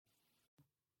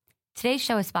Today's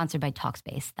show is sponsored by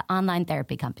Talkspace, the online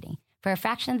therapy company. For a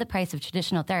fraction of the price of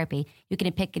traditional therapy, you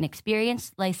can pick an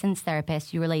experienced, licensed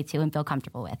therapist you relate to and feel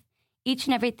comfortable with. Each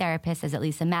and every therapist has at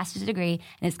least a master's degree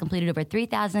and has completed over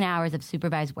 3,000 hours of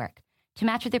supervised work. To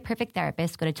match with your perfect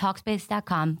therapist, go to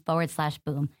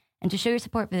Talkspace.com/boom. And to show your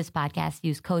support for this podcast,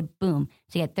 use code BOOM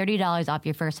to get $30 off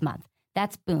your first month.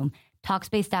 That's BOOM.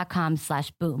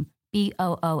 Talkspace.com/boom.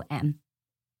 BOOM.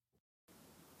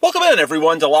 Welcome in,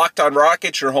 everyone, to Locked on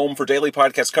Rockets, your home for daily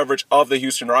podcast coverage of the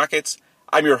Houston Rockets.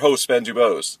 I'm your host, Ben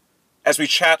Dubose. As we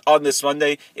chat on this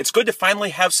Monday, it's good to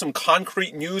finally have some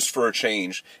concrete news for a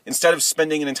change. Instead of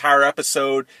spending an entire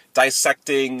episode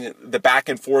dissecting the back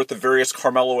and forth of various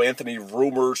Carmelo Anthony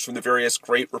rumors from the various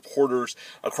great reporters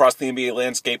across the NBA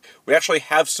landscape, we actually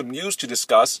have some news to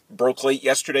discuss. Broke late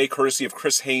yesterday, courtesy of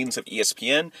Chris Haynes of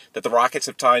ESPN, that the Rockets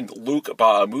have signed Luc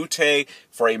Mbah a Moute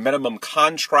for a minimum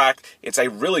contract. It's a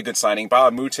really good signing. Mbah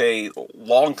a Moute,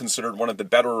 long considered one of the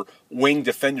better wing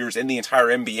defenders in the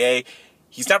entire NBA.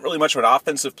 He's not really much of an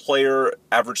offensive player,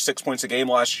 averaged 6 points a game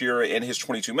last year in his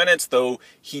 22 minutes, though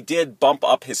he did bump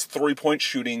up his three-point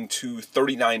shooting to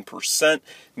 39%.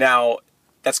 Now,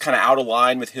 that's kind of out of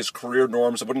line with his career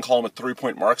norms. I wouldn't call him a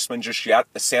three-point marksman just yet.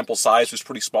 The sample size was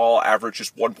pretty small, average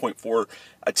just 1.4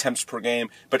 attempts per game.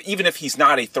 But even if he's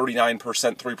not a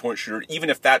 39% three-point shooter, even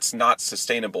if that's not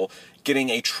sustainable, getting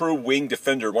a true wing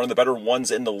defender, one of the better ones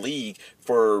in the league,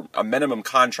 for a minimum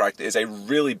contract is a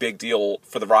really big deal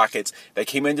for the Rockets. They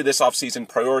came into this offseason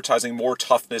prioritizing more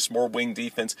toughness, more wing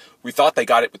defense. We thought they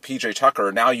got it with PJ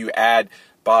Tucker. Now you add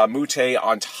Mbah a Moute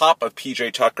on top of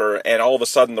PJ Tucker, and all of a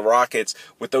sudden the Rockets,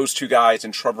 with those two guys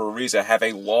and Trevor Ariza, have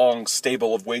a long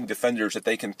stable of wing defenders that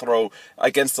they can throw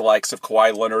against the likes of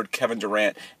Kawhi Leonard, Kevin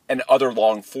Durant, and other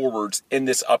long forwards in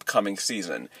this upcoming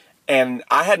season. And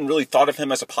I hadn't really thought of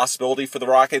him as a possibility for the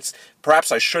Rockets.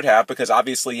 Perhaps I should have, because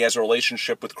obviously he has a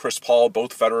relationship with Chris Paul.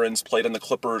 Both veterans played on the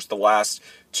Clippers the last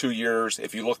 2 years.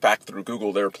 If you look back through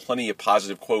Google, there are plenty of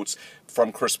positive quotes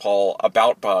from Chris Paul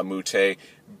about Mbah a Moute.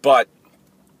 But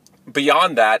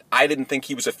beyond that, I didn't think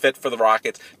he was a fit for the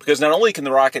Rockets, because not only can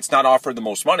the Rockets not offer the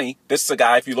most money, this is a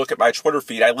guy, if you look at my Twitter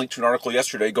feed, I linked to an article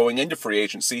yesterday going into free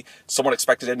agency. Someone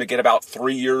expected him to get about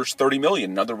 3 years, $30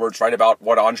 million. In other words, right about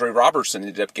what Andre Robertson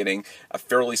ended up getting, a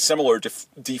fairly similar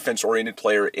defense-oriented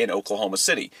player in Oklahoma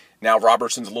City. Now,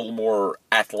 Robertson's a little more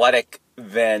athletic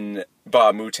than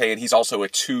Mbah a Moute, and he's also a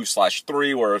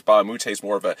 2/3, whereas Mbah a Moute is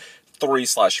more of a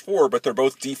 3/4, but they're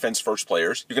both defense-first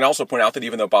players. You can also point out that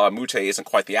even though Mbah a Moute isn't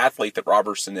quite the athlete that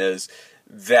Robertson is,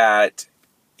 that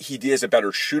he is a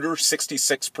better shooter,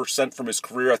 66% from his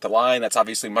career at the line. That's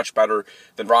obviously much better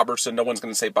than Robertson. No one's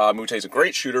going to say Mbah a Moute is a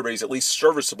great shooter, but he's at least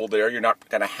serviceable there. You're not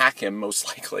going to hack him, most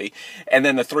likely. And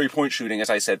then the three-point shooting, as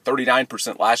I said,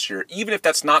 39% last year. Even if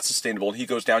that's not sustainable and he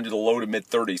goes down to the low to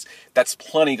mid-30s, that's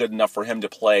plenty good enough for him to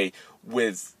play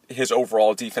with his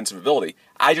overall defensive ability.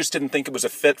 I just didn't think it was a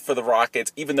fit for the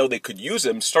Rockets, even though they could use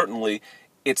him, certainly.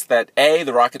 It's that, A,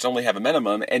 the Rockets only have a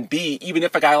minimum, and B, even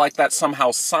if a guy like that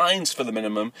somehow signs for the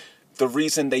minimum, the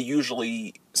reason they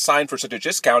usually sign for such a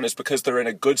discount is because they're in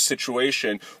a good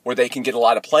situation where they can get a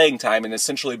lot of playing time and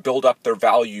essentially build up their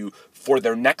value for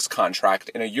their next contract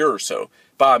in a year or so.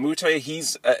 Mbah a Moute,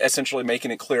 he's essentially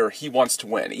making it clear he wants to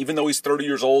win. Even though he's 30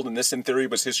 years old and this, in theory,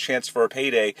 was his chance for a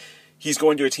payday, he's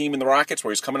going to a team in the Rockets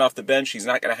where he's coming off the bench. He's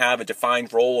not going to have a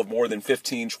defined role of more than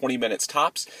 15, 20 minutes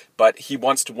tops, but he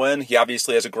wants to win. He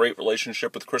obviously has a great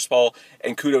relationship with Chris Paul,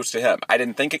 and kudos to him. I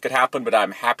didn't think it could happen, but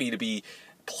I'm happy to be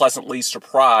pleasantly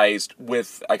surprised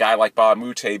with a guy like Mbah a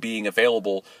Moute being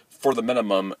available for the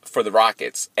minimum for the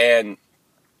Rockets. And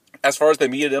as far as the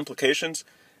immediate implications,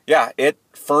 yeah, it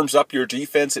firms up your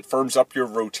defense. It firms up your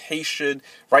rotation.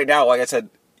 Right now, like I said,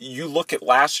 you look at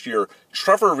last year,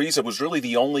 Trevor Ariza was really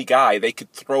the only guy they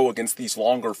could throw against these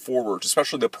longer forwards,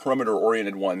 especially the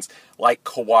perimeter-oriented ones like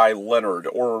Kawhi Leonard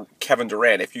or Kevin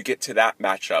Durant, if you get to that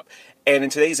matchup. And in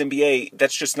today's NBA,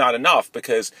 that's just not enough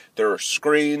because there are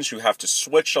screens, you have to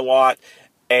switch a lot,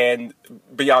 and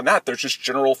beyond that, there's just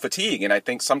general fatigue. And I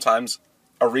think sometimes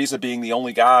Ariza being the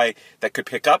only guy that could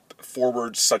pick up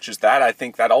forwards such as that, I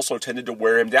think that also tended to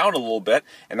wear him down a little bit,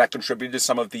 and that contributed to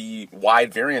some of the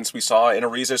wide variance we saw in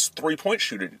Ariza's three-point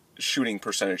shooting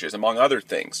percentages, among other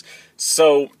things.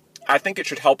 So I think it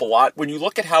should help a lot. When you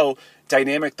look at how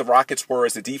dynamic the Rockets were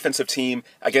as a defensive team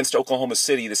against Oklahoma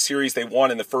City, the series they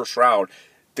won in the first round,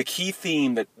 the key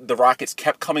theme that the Rockets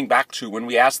kept coming back to when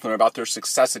we asked them about their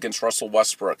success against Russell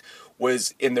Westbrook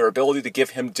was in their ability to give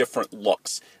him different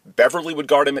looks. Beverly would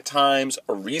guard him at times,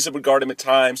 Ariza would guard him at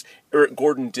times, Eric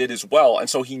Gordon did as well. And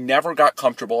so he never got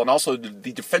comfortable. And also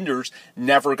the defenders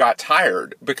never got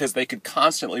tired because they could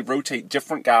constantly rotate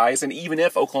different guys. And even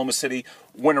if Oklahoma City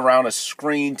went around a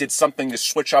screen, did something to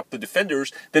switch up the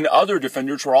defenders, then other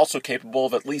defenders were also capable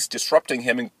of at least disrupting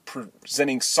him and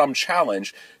presenting some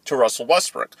challenge to Russell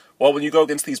Westbrook. Well, when you go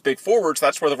against these big forwards,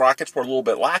 that's where the Rockets were a little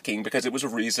bit lacking because it was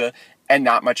Ariza and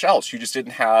not much else. You just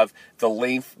didn't have the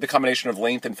length, the combination of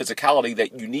length and physicality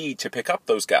that you need to pick up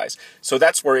those guys. So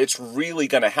that's where it's really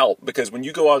going to help because when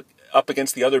you go up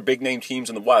against the other big-name teams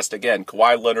in the West, again,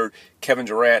 Kawhi Leonard, Kevin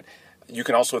Durant, you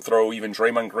can also throw even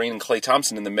Draymond Green and Klay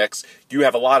Thompson in the mix. You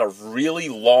have a lot of really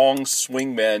long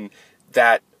swing men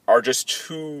that are just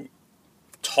too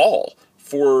tall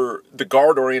for the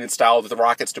guard-oriented style that the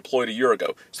Rockets deployed a year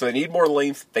ago. So they need more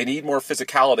length, they need more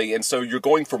physicality, and so you're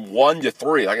going from 1 to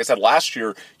 3. Like I said, last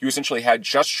year, you essentially had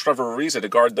just Trevor Ariza to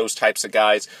guard those types of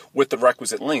guys with the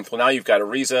requisite length. Well, now you've got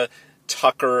Ariza,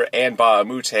 Tucker, and Ba a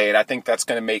Moute, and I think that's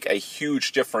going to make a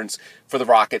huge difference for the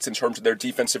Rockets in terms of their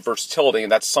defensive versatility,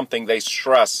 and that's something they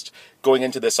stressed going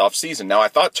into this offseason. Now, I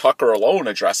thought Tucker alone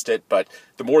addressed it, but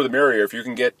the more the merrier. If you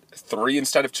can get 3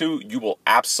 instead of 2, you will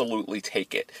absolutely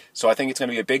take it. So I think it's going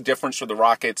to be a big difference for the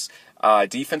Rockets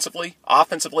defensively.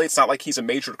 Offensively, it's not like he's a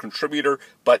major contributor,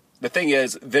 but the thing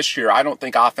is, this year, I don't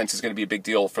think offense is going to be a big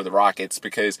deal for the Rockets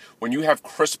because when you have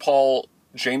Chris Paul,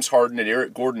 James Harden, and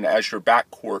Eric Gordon as your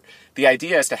backcourt, the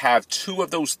idea is to have 2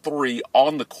 of those 3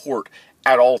 on the court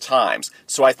at all times.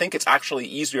 So I think it's actually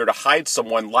easier to hide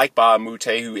someone like Ba a Moute,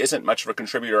 who isn't much of a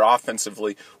contributor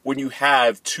offensively, when you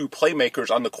have 2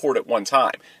 playmakers on the court at one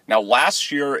time. Now,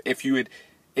 last year, if you had,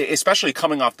 especially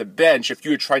coming off the bench, if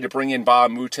you had tried to bring in Ba a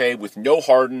Moute with no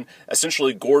Harden,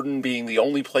 essentially Gordon being the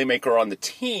only playmaker on the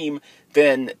team,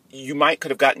 then you might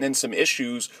could have gotten in some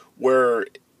issues where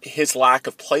his lack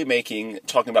of playmaking,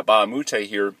 talking about Ba a Moute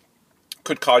here,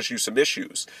 could cause you some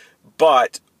issues.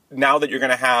 But now that you're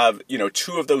going to have,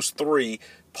 2 of those 3,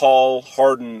 Paul,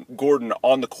 Harden, Gordon,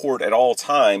 on the court at all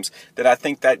times, that I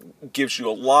think that gives you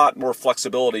a lot more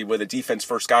flexibility with a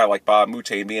defense-first guy like Ba a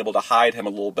Moute and being able to hide him a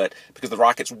little bit because the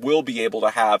Rockets will be able to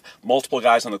have multiple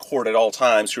guys on the court at all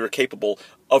times who are capable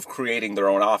of creating their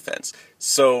own offense.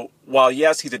 So while,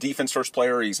 yes, he's a defense-first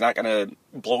player, he's not going to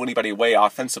blow anybody away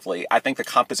offensively, I think the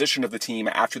composition of the team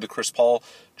after the Chris Paul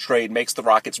trade makes the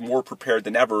Rockets more prepared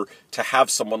than ever to have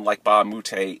someone like Ba a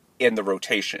Moute in the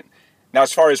rotation. Now,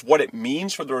 as far as what it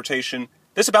means for the rotation,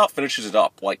 this about finishes it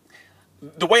up. Like,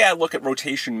 the way I look at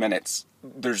rotation minutes,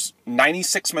 there's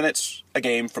 96 minutes a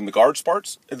game from the guard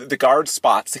spots,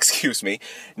 96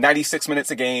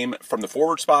 minutes a game from the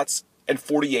forward spots, and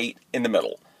 48 in the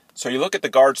middle. So you look at the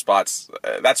guard spots,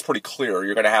 that's pretty clear.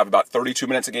 You're going to have about 32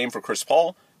 minutes a game for Chris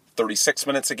Paul, 36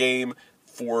 minutes a game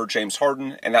for James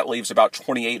Harden, and that leaves about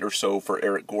 28 or so for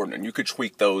Eric Gordon. And you could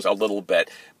tweak those a little bit,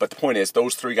 but the point is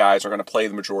those 3 guys are going to play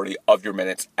the majority of your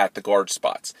minutes at the guard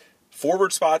spots.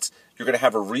 Forward spots, you're going to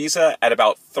have Ariza at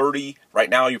about 30. Right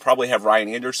now, you probably have Ryan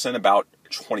Anderson about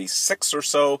 26 or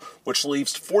so, which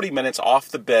leaves 40 minutes off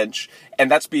the bench,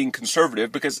 and that's being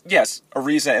conservative because, yes,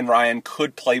 Ariza and Ryan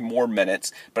could play more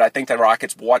minutes, but I think the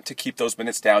Rockets want to keep those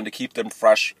minutes down to keep them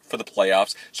fresh for the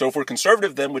playoffs. So if we're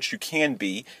conservative then, which you can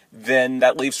be, then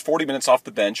that leaves 40 minutes off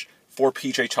the bench for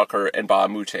PJ Tucker and Ba a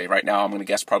Moute. Right now, I'm going to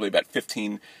guess probably about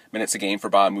 15 minutes a game for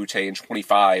Ba a Moute and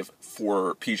 25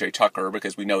 for PJ Tucker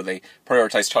because we know they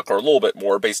prioritize Tucker a little bit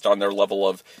more based on their level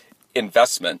of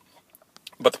investment.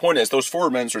 But the point is, those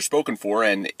forward minutes are spoken for,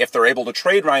 and if they're able to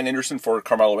trade Ryan Anderson for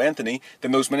Carmelo Anthony,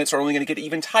 then those minutes are only going to get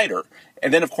even tighter.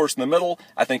 And then, of course, in the middle,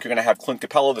 I think you're going to have Clint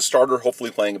Capella, the starter,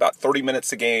 hopefully playing about 30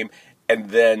 minutes a game,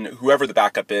 and then whoever the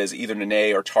backup is, either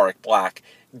Nene or Tariq Black,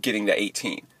 getting to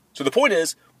 18. So the point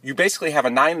is, you basically have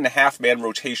a 9.5-man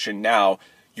rotation now.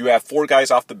 You have 4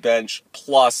 guys off the bench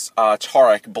plus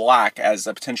Tariq Black as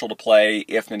a potential to play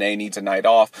if Nene needs a night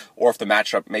off or if the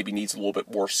matchup maybe needs a little bit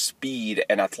more speed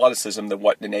and athleticism than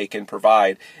what Nene can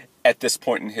provide at this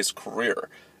point in his career.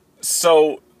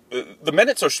 So the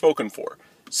minutes are spoken for.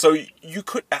 So you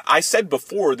could, I said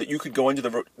before that you could go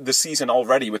into the season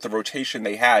already with the rotation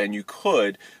they had, and you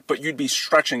could, but you'd be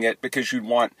stretching it because you'd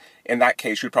want, in that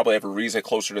case, you'd probably have Ariza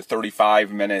closer to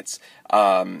 35 minutes,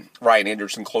 Ryan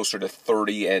Anderson closer to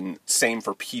 30, and same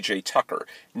for PJ Tucker.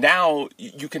 Now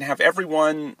you can have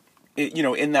everyone,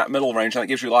 in that middle range, and that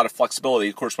gives you a lot of flexibility.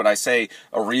 Of course, when I say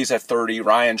Ariza 30,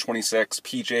 Ryan 26,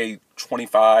 PJ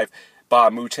 25, Ba a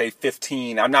Moute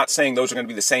 15. I'm not saying those are going to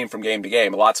be the same from game to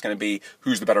game. A lot's going to be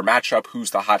who's the better matchup,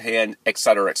 who's the hot hand, et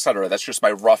cetera, et cetera. That's just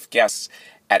my rough guess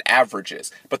at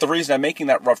averages. But the reason I'm making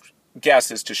that rough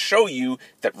guess is to show you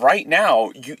that right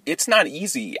now, it's not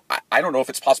easy. I don't know if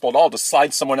it's possible at all to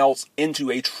slide someone else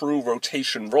into a true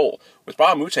rotation role. With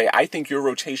Mbah a Moute, I think your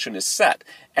rotation is set.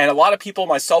 And a lot of people,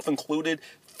 myself included,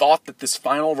 thought that this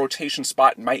final rotation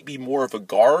spot might be more of a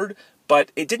guard,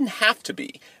 but it didn't have to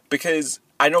be, because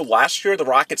I know last year the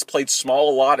Rockets played small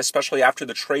a lot, especially after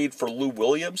the trade for Lou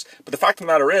Williams. But the fact of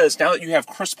the matter is, now that you have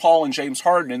Chris Paul and James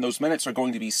Harden and those minutes are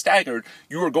going to be staggered,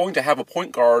 you are going to have a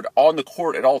point guard on the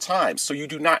court at all times. So you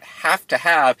do not have to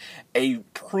have a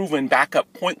proven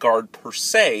backup point guard per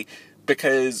se,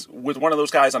 because with one of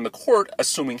those guys on the court,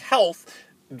 assuming health,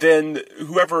 then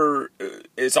whoever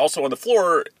is also on the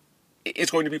floor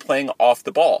is going to be playing off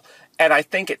the ball. And I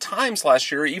think at times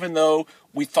last year, even though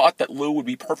we thought that Lou would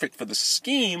be perfect for the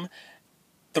scheme,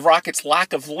 the Rockets'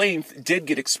 lack of length did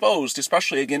get exposed,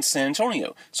 especially against San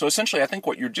Antonio. So essentially, I think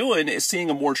what you're doing is seeing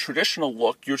a more traditional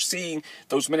look. You're seeing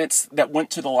those minutes that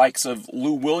went to the likes of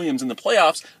Lou Williams in the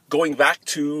playoffs going back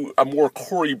to a more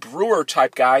Corey Brewer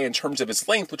type guy in terms of his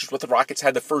length, which is what the Rockets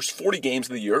had the first 40 games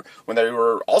of the year when they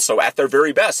were also at their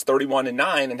very best,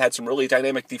 31-9, and had some really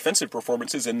dynamic defensive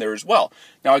performances in there as well.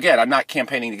 Now, again, I'm not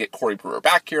campaigning to get Corey Brewer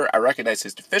back here. I recognize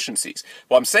his deficiencies.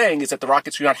 What I'm saying is that the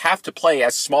Rockets do not have to play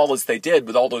as small as they did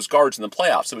with all those guards in the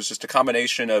playoffs. It was just a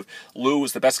combination of Lou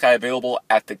was the best guy available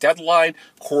at the deadline.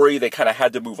 Corey, they kind of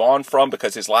had to move on from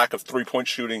because his lack of three-point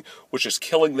shooting was just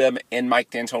killing them in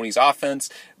Mike D'Antoni's offense.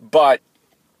 But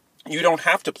you don't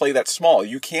have to play that small.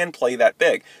 You can play that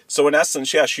big. So in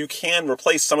essence, yes, you can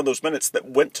replace some of those minutes that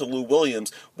went to Lou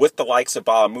Williams with the likes of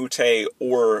Mbah a Moute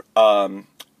or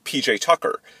PJ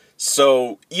Tucker.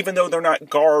 So even though they're not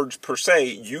guards per se,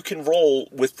 you can roll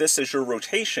with this as your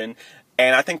rotation,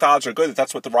 and I think the odds are good that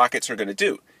that's what the Rockets are going to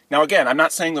do. Now, again, I'm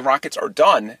not saying the Rockets are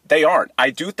done. They aren't.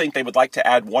 I do think they would like to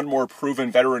add one more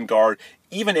proven veteran guard,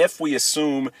 even if we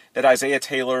assume that Isaiah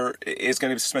Taylor is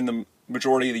going to spend the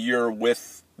majority of the year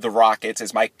with the Rockets,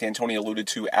 as Mike D'Antoni alluded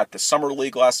to at the Summer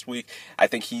League last week. I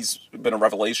think he's been a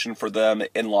revelation for them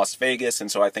in Las Vegas, and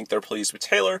so I think they're pleased with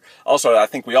Taylor. Also, I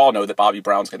think we all know that Bobby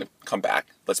Brown's going to come back.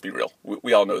 Let's be real.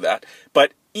 We all know that.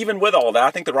 But even with all that,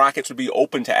 I think the Rockets would be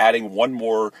open to adding one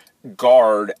more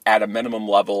guard at a minimum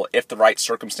level if the right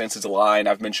circumstances align.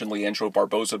 I've mentioned Leandro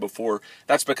Barbosa before.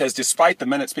 That's because despite the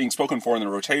minutes being spoken for in the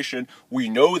rotation, we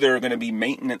know there are going to be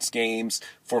maintenance games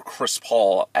for Chris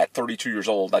Paul at 32 years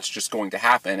old. That's just going to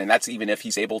happen, and that's even if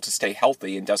he's able to stay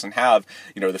healthy and doesn't have,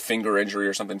 the finger injury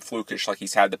or something flukish like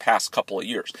he's had the past couple of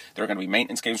years. There are going to be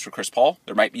maintenance games for Chris Paul.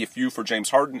 There might be a few for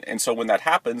James Harden, and so when that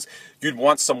happens, you'd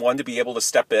want someone to be able to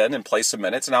step in and play some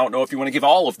minutes, and I don't know if you want to give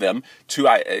all of them to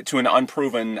an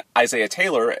unproven Isaiah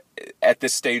Taylor at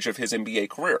this stage of his NBA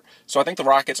career. So I think the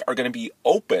Rockets are going to be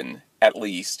open, at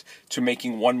least, to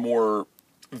making one more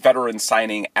veteran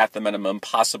signing at the minimum,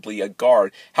 possibly a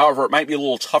guard. However, it might be a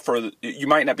little tougher. You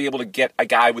might not be able to get a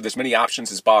guy with as many options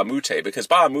as Mbah a Moute, because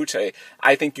Mbah a Moute,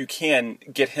 I think you can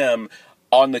get him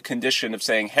on the condition of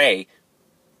saying, hey,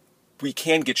 we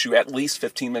can get you at least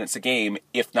 15 minutes a game,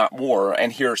 if not more,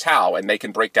 and here's how. And they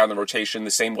can break down the rotation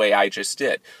the same way I just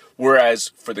did.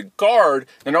 Whereas for the guard,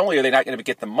 not only are they not going to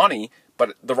get the money,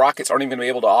 but the Rockets aren't even going to be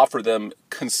able to offer them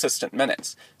consistent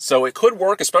minutes. So it could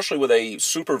work, especially with a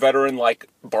super veteran like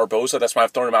Barbosa. That's why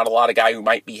I've thrown him out a lot, a guy who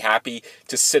might be happy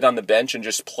to sit on the bench and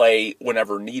just play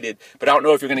whenever needed. But I don't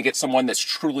know if you're going to get someone that's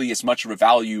truly as much of a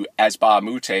value as Mbah a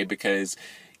Moute, because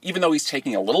even though he's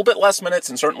taking a little bit less minutes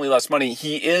and certainly less money,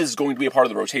 he is going to be a part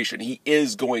of the rotation. He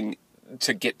is going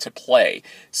to get to play.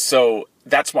 So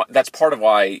that's part of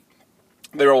why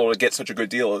they're able to get such a good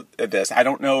deal of this. I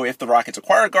don't know if the Rockets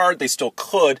acquire a guard. They still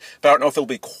could, but I don't know if it'll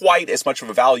be quite as much of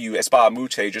a value as Mbah a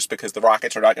Moute, just because the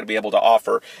Rockets are not going to be able to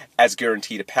offer as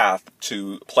guaranteed a path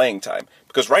to playing time.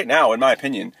 Because right now, in my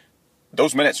opinion,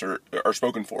 those minutes are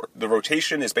spoken for. The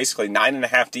rotation is basically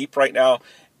 9.5 deep right now,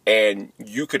 and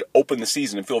you could open the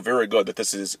season and feel very good that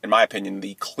this is, in my opinion,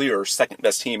 the clear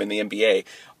second-best team in the NBA,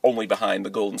 only behind the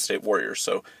Golden State Warriors.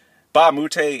 So Mbah a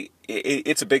Moute,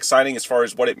 it's a big signing as far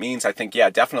as what it means. I think, yeah,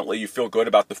 definitely you feel good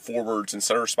about the forwards and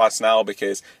center spots now,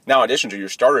 because now in addition to your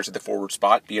starters at the forward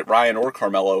spot, be it Ryan or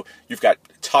Carmelo, you've got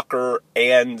Tucker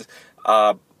and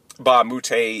Mbah a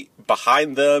Moute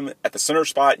behind them at the center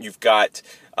spot. You've got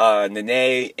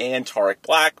Nene and Tariq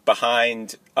Black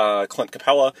behind Clint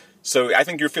Capella. So I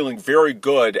think you're feeling very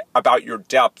good about your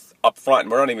depth up front.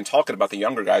 And we're not even talking about the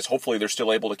younger guys. Hopefully they're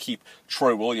still able to keep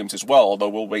Troy Williams as well, although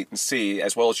we'll wait and see.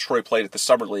 As well as Troy played at the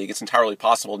Summer League, it's entirely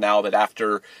possible now that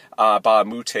after Mbah a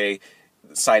Moute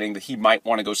signing that he might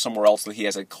want to go somewhere else, that he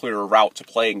has a clearer route to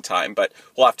playing time. But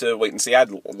we'll have to wait and see. I'd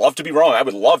love to be wrong. I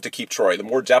would love to keep Troy. The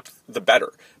more depth, the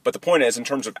better. But the point is, in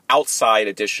terms of outside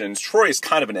additions, Troy is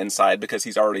kind of an inside because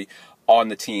he's already on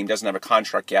the team. Doesn't have a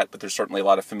contract yet, but there's certainly a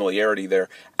lot of familiarity there.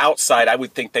 Outside, I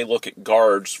would think they look at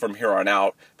guards from here on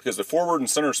out, because the forward and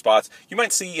center spots, you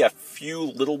might see a few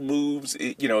little moves.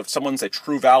 If someone's a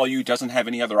true value, doesn't have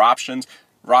any other options,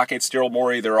 Rockets, Daryl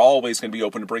Morey, they're always going to be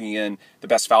open to bringing in the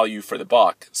best value for the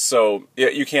buck. So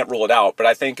you can't rule it out. But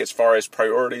I think as far as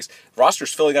priorities,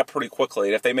 roster's filling up pretty quickly.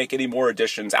 And if they make any more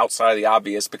additions outside of the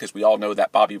obvious, because we all know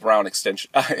that Bobby Brown extension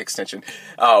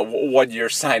 1-year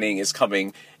signing is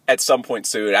coming at some point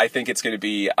soon, I think it's going to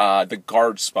be the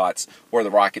guard spots where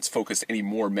the Rockets focus any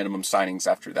more minimum signings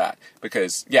after that.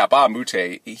 Because, Ba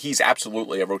Moute, he's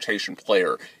absolutely a rotation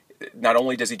player. Not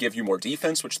only does he give you more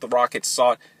defense, which the Rockets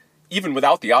sought, even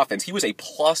without the offense, he was a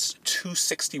plus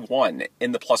 261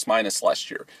 in the plus-minus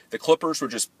last year. The Clippers were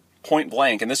just point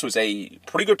blank, and this was a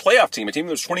pretty good playoff team, a team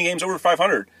that was 20 games over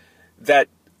 500, that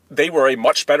they were a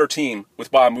much better team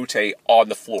with Ba Moute on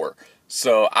the floor.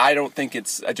 So I don't think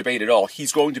it's a debate at all.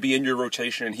 He's going to be in your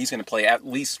rotation, and he's going to play at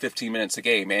least 15 minutes a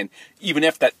game. And even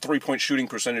if that three-point shooting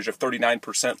percentage of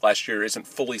 39% last year isn't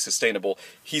fully sustainable,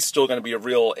 he's still going to be a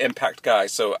real impact guy.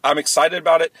 So I'm excited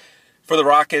about it for the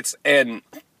Rockets. And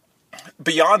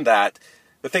beyond that,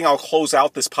 the thing I'll close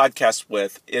out this podcast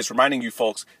with is reminding you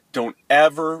folks, don't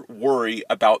ever worry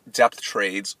about depth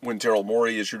trades when Daryl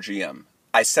Morey is your GM.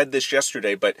 I said this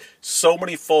yesterday, but so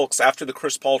many folks after the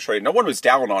Chris Paul trade, no one was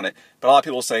down on it, but a lot of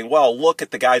people were saying, well, look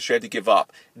at the guys you had to give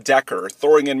up. Decker,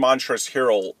 throwing in Montrezl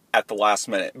Harrell at the last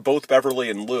minute, both Beverly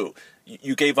and Lou.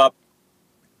 You gave up,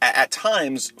 at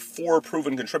times, 4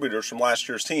 proven contributors from last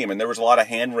year's team, and there was a lot of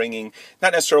hand-wringing,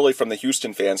 not necessarily from the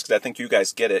Houston fans, because I think you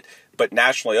guys get it, but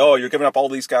nationally, you're giving up all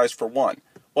these guys for one.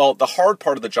 Well, the hard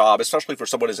part of the job, especially for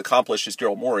someone as accomplished as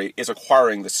Daryl Morey, is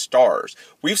acquiring the stars.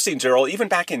 We've seen Daryl, even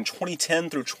back in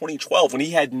 2010 through 2012, when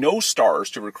he had no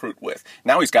stars to recruit with.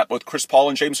 Now he's got both Chris Paul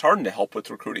and James Harden to help with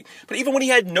recruiting. But even when he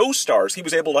had no stars, he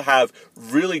was able to have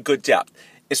really good depth,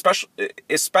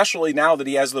 especially now that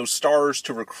he has those stars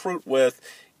to recruit with.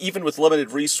 Even with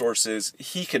limited resources,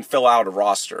 he can fill out a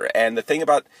roster. And the thing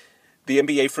about the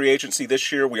NBA free agency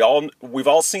this year, we've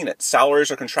all seen it. Salaries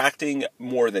are contracting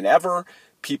more than ever.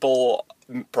 People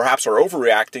perhaps are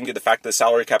overreacting to the fact that the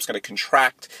salary cap's going to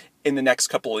contract in the next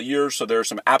couple of years. So there are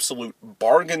some absolute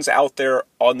bargains out there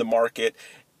on the market.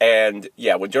 And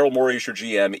when Daryl Morey is your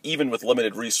GM, even with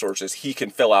limited resources, he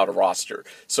can fill out a roster.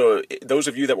 So those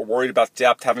of you that were worried about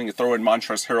depth, having to throw in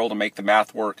Montrezl Harrell to make the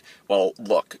math work, well,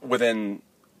 look, within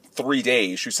 3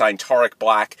 days, you signed Tariq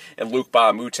Black and Luc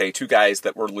Ba Moute, 2 guys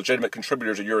that were legitimate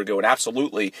contributors a year ago and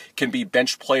absolutely can be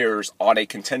bench players on a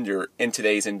contender in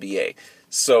today's NBA.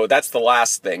 So that's the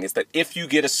last thing, is that if you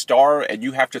get a star and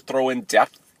you have to throw in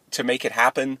depth to make it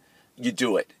happen, you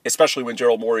do it, especially when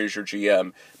Daryl Morey is your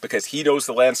GM, because he knows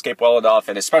the landscape well enough,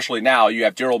 and especially now you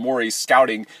have Daryl Morey's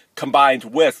scouting combined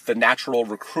with the natural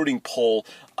recruiting pull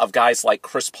of guys like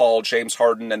Chris Paul, James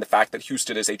Harden, and the fact that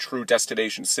Houston is a true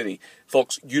destination city.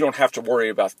 Folks, you don't have to worry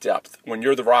about depth. When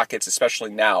you're the Rockets,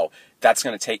 especially now, that's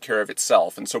going to take care of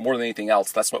itself. And so more than anything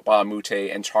else, that's what Ba Moute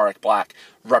and Tariq Black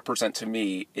represent to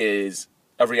me, is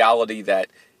a reality that,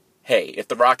 hey, if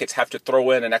the Rockets have to throw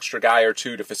in an extra guy or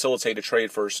two to facilitate a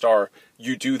trade for a star,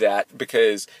 you do that,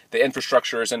 because the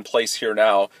infrastructure is in place here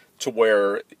now to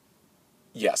where,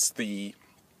 yes, the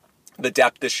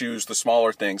depth issues, the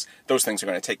smaller things, those things are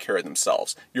going to take care of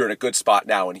themselves. You're in a good spot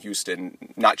now in Houston,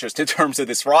 not just in terms of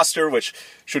this roster, which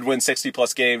should win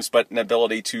 60-plus games, but an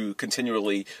ability to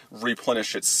continually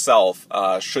replenish itself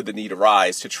should the need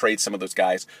arise to trade some of those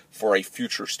guys for a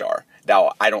future star.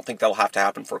 Now, I don't think that'll have to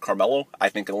happen for Carmelo. I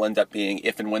think it'll end up being,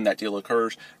 if and when that deal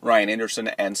occurs, Ryan Anderson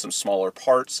and some smaller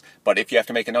parts. But if you have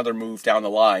to make another move down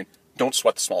the line, don't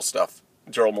sweat the small stuff.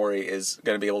 Daryl Morey is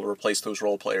going to be able to replace those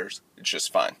role players. It's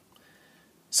just fine.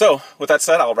 So, with that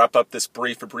said, I'll wrap up this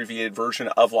brief, abbreviated version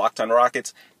of Locked on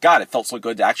Rockets. God, it felt so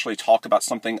good to actually talk about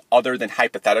something other than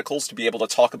hypotheticals, to be able to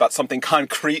talk about something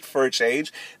concrete for a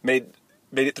change. Made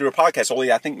it through a podcast,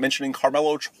 only I think mentioning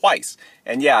Carmelo twice.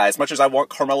 And as much as I want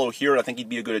Carmelo here, I think he'd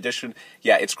be a good addition,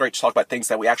 it's great to talk about things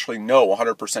that we actually know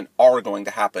 100% are going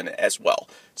to happen as well.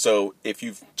 So, if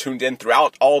you've tuned in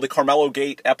throughout all the Carmelo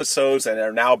Gate episodes and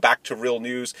are now back to real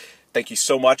news, thank you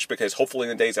so much, because hopefully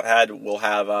in the days ahead we'll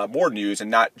have more news and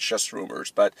not just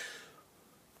rumors. But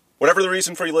whatever the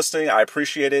reason for you listening, I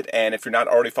appreciate it. And if you're not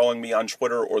already following me on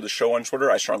Twitter or the show on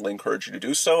Twitter, I strongly encourage you to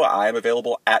do so. I am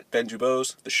available at Ben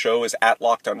Dubose. The show is at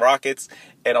Locked on Rockets.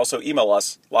 And also email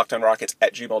us,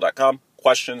 lockedonrockets@gmail.com.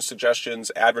 Questions, suggestions,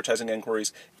 advertising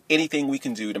inquiries, anything we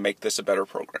can do to make this a better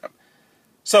program.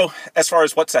 So, as far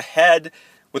as what's ahead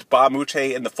with Ba Moute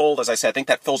in the fold, as I said, I think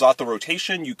that fills out the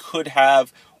rotation. You could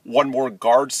have one more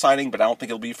guard signing, but I don't think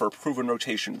it'll be for a proven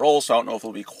rotation role, so I don't know if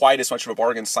it'll be quite as much of a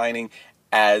bargain signing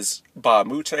as Ba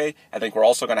Mute. I think we're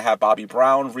also going to have Bobby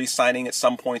Brown re-signing at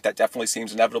some point. That definitely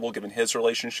seems inevitable given his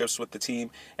relationships with the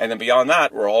team. And then beyond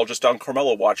that, we're all just on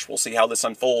Carmelo watch. We'll see how this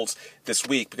unfolds this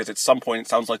week, because at some point it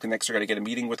sounds like the Knicks are going to get a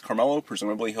meeting with Carmelo.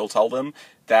 Presumably he'll tell them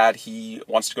that he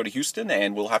wants to go to Houston,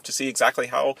 and we'll have to see exactly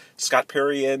how Scott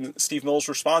Perry and Steve Mills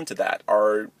respond to that.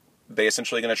 Are they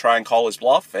essentially going to try and call his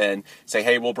bluff and say,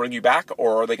 hey, we'll bring you back?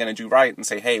 Or are they going to do right and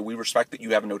say, hey, we respect that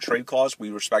you have a no trade clause.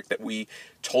 We respect that we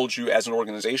told you as an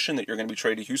organization that you're going to be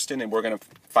traded to Houston, and we're going to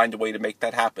find a way to make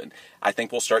that happen. I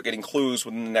think we'll start getting clues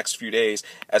within the next few days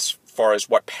as far as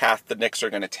what path the Knicks are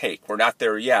going to take. We're not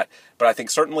there yet, but I think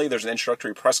certainly there's an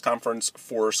introductory press conference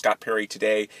for Scott Perry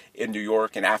today in New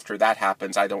York, and after that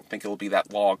happens, I don't think it'll be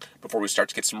that long before we start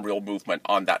to get some real movement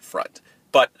on that front.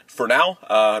 But for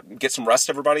now, get some rest,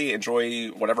 everybody. Enjoy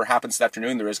whatever happens this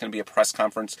afternoon. There is going to be a press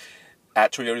conference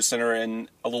at Toyota Center in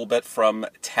a little bit from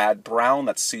Tad Brown,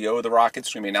 that's CEO of the Rockets.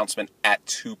 There's going to be an announcement at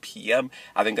 2 p.m.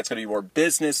 I think that's going to be more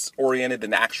business-oriented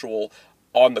than actual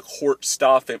on-the-court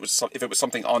stuff. If it was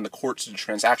something on the court to the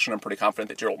transaction, I'm pretty confident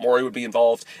that Daryl Morey would be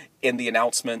involved in the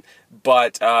announcement.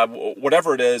 But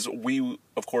whatever it is, we,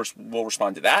 of course, will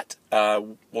respond to that.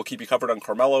 We'll keep you covered on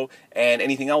Carmelo and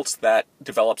anything else that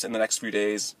develops in the next few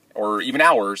days or even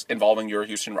hours involving your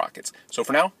Houston Rockets. So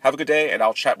for now, have a good day, and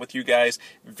I'll chat with you guys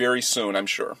very soon, I'm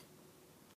sure.